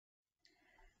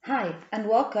Hi, and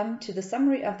welcome to the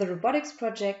summary of the robotics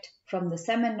project from the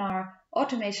seminar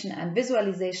Automation and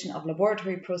Visualization of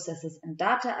Laboratory Processes and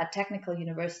Data at Technical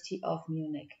University of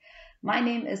Munich. My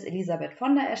name is Elisabeth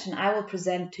von der Esch, and I will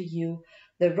present to you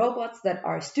the robots that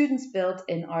our students built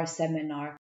in our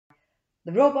seminar.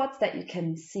 The robots that you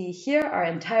can see here are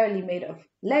entirely made of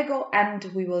Lego, and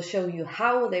we will show you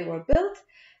how they were built,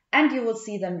 and you will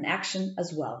see them in action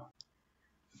as well.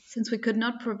 Since we could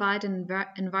not provide an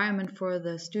environment for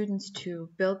the students to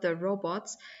build their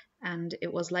robots, and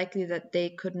it was likely that they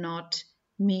could not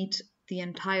meet the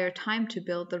entire time to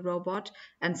build the robot,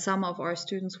 and some of our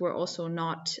students were also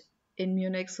not in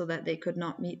Munich so that they could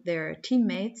not meet their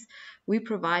teammates, we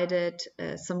provided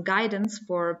some guidance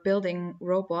for building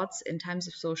robots in times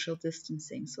of social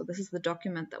distancing. So this is the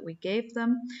document that we gave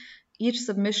them. Each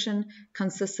submission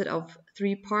consisted of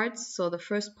 3 parts. So the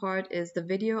first part is the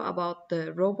video about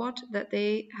the robot that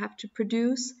they have to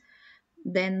produce.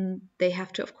 Then they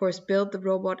have to, of course, build the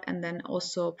robot and then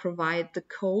also provide the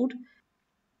code.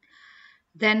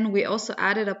 Then we also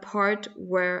added a part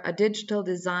where a digital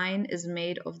design is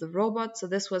made of the robot. So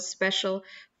this was special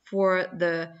for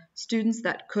the students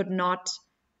that could not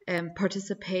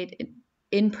participate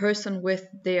in person with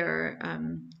their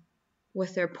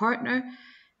partner.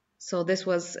 So this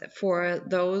was for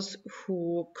those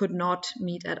who could not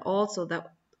meet at all, so that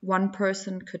one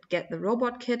person could get the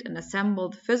robot kit and assemble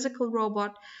the physical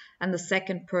robot, and the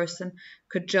second person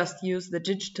could just use the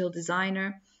digital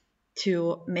designer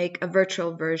to make a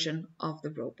virtual version of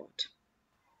the robot.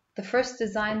 The first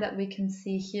design that we can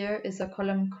see here is a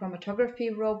column chromatography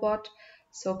robot.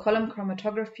 So column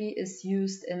chromatography is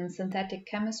used in synthetic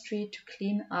chemistry to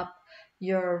clean up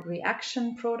your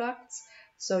reaction products.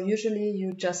 So usually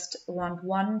you just want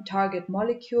one target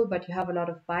molecule, but you have a lot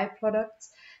of byproducts,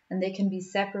 and they can be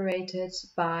separated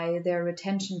by their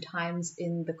retention times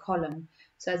in the column.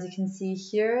 So as you can see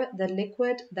here, the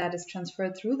liquid that is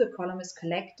transferred through the column is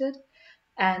collected,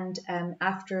 and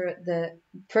after the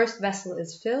first vessel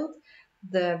is filled,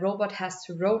 the robot has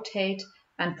to rotate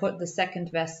and put the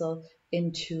second vessel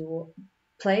into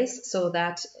place so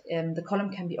that the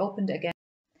column can be opened again.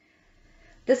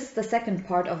 This is the second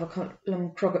part of a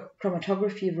column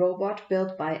chromatography robot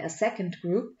built by a second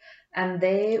group, and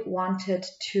they wanted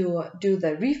to do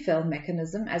the refill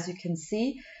mechanism. As you can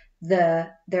see,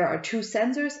 there are 2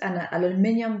 sensors, and an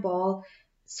aluminium ball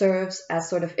serves as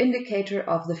sort of indicator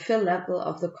of the fill level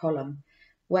of the column.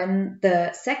 When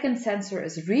the second sensor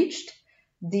is reached,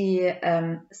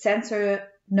 the sensor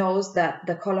knows that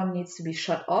the column needs to be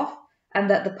shut off and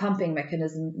that the pumping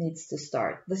mechanism needs to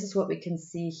start. This is what we can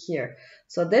see here.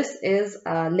 So this is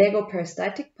a Lego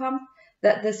peristaltic pump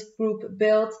that this group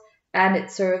built, and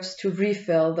it serves to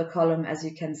refill the column, as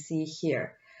you can see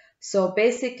here. So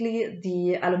basically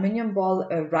the aluminium ball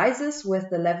rises with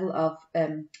the level of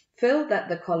fill that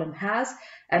the column has,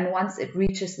 and once it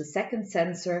reaches the second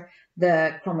sensor,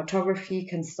 the chromatography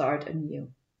can start anew.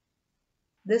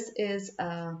 This is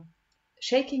a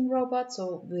shaking robot.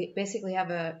 So we basically have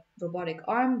a robotic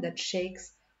arm that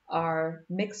shakes our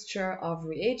mixture of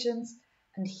reagents,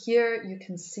 and here you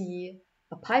can see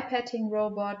a pipetting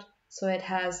robot. So it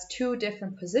has 2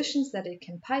 different positions that it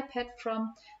can pipette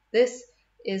from. This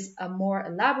is a more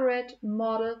elaborate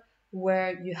model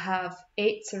where you have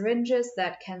 8 syringes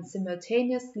that can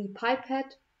simultaneously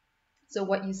pipette. So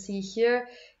what you see here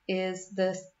is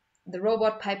the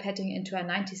robot pipetting into a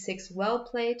 96 well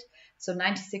plate. So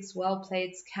 96 well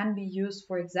plates can be used,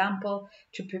 for example,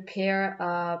 to prepare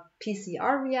a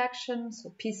PCR reaction.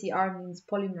 So PCR means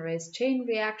polymerase chain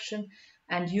reaction,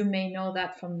 and you may know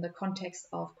that from the context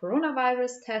of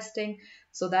coronavirus testing.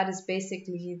 So that is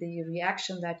basically the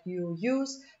reaction that you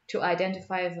use to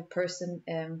identify if a person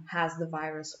has the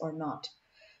virus or not.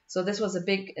 So this was a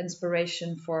big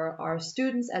inspiration for our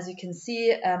students. As you can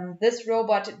see, this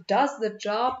robot does the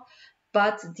job,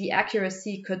 but the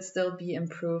accuracy could still be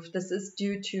improved. This is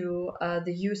due to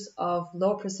the use of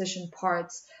low precision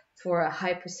parts for a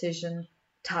high precision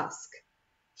task.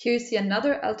 Here you see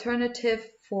another alternative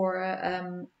for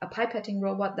a pipetting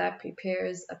robot that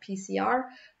prepares a PCR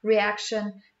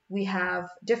reaction. We have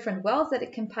different wells that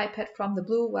it can pipette from. The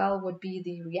blue well would be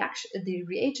the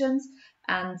reagents,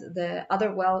 and the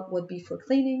other well would be for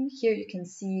cleaning. Here you can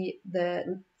see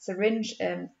the syringe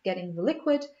getting the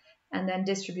liquid and then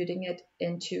distributing it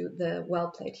into the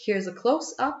well plate. Here's a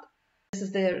close-up. This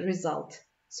is the result.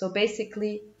 So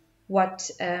basically what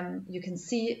you can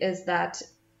see is that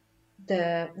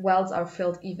the wells are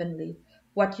filled evenly.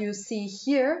 What you see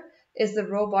here is the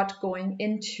robot going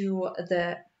into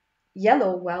the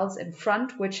yellow wells in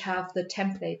front, which have the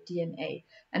template DNA.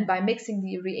 And by mixing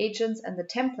the reagents and the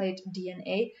template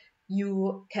DNA,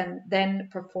 you can then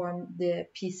perform the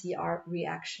PCR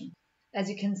reaction. As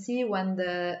you can see, when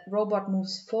the robot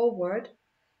moves forward,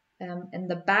 in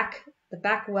the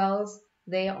back wells,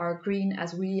 they are green,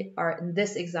 as we are in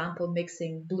this example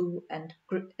mixing blue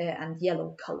and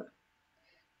yellow color.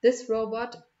 This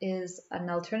robot is an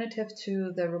alternative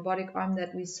to the robotic arm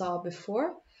that we saw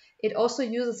before. It also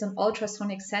uses an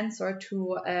ultrasonic sensor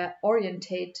to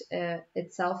orientate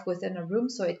itself within a room,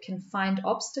 so it can find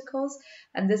obstacles,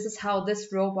 and this is how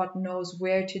this robot knows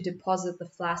where to deposit the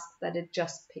flask that it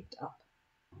just picked up.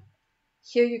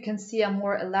 Here you can see a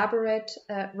more elaborate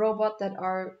robot that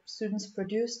our students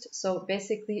produced. So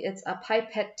basically it's a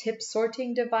pipette tip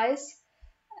sorting device,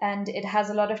 and it has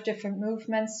a lot of different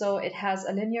movements. So it has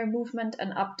a linear movement,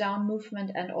 an up-down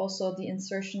movement, and also the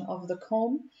insertion of the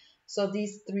comb. So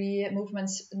these three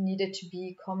movements needed to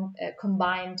be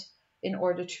combined in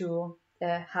order to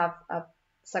have a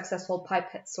successful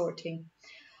pipette sorting.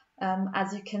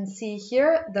 As you can see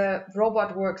here, the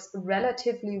robot works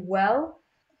relatively well.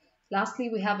 Lastly,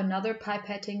 we have another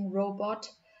pipetting robot,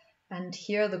 and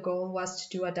here the goal was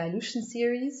to do a dilution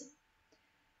series.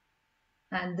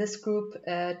 And this group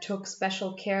took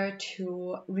special care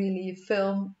to really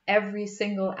film every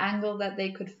single angle that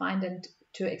they could find and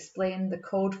to explain the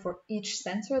code for each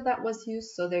sensor that was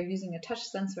used. So they're using a touch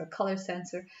sensor, a color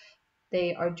sensor.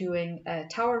 They are doing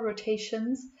tower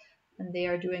rotations, and they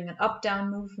are doing an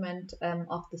up-down movement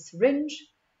of the syringe,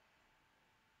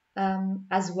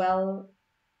 as well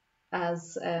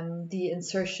as the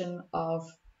insertion of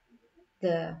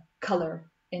the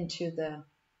color into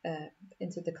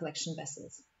the collection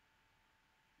vessels.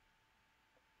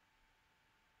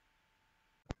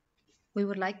 We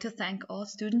would like to thank all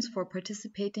students for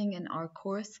participating in our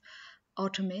course,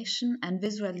 Automation and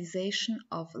Visualization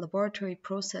of Laboratory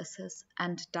Processes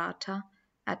and Data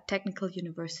at Technical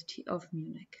University of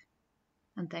Munich.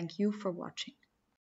 And thank you for watching.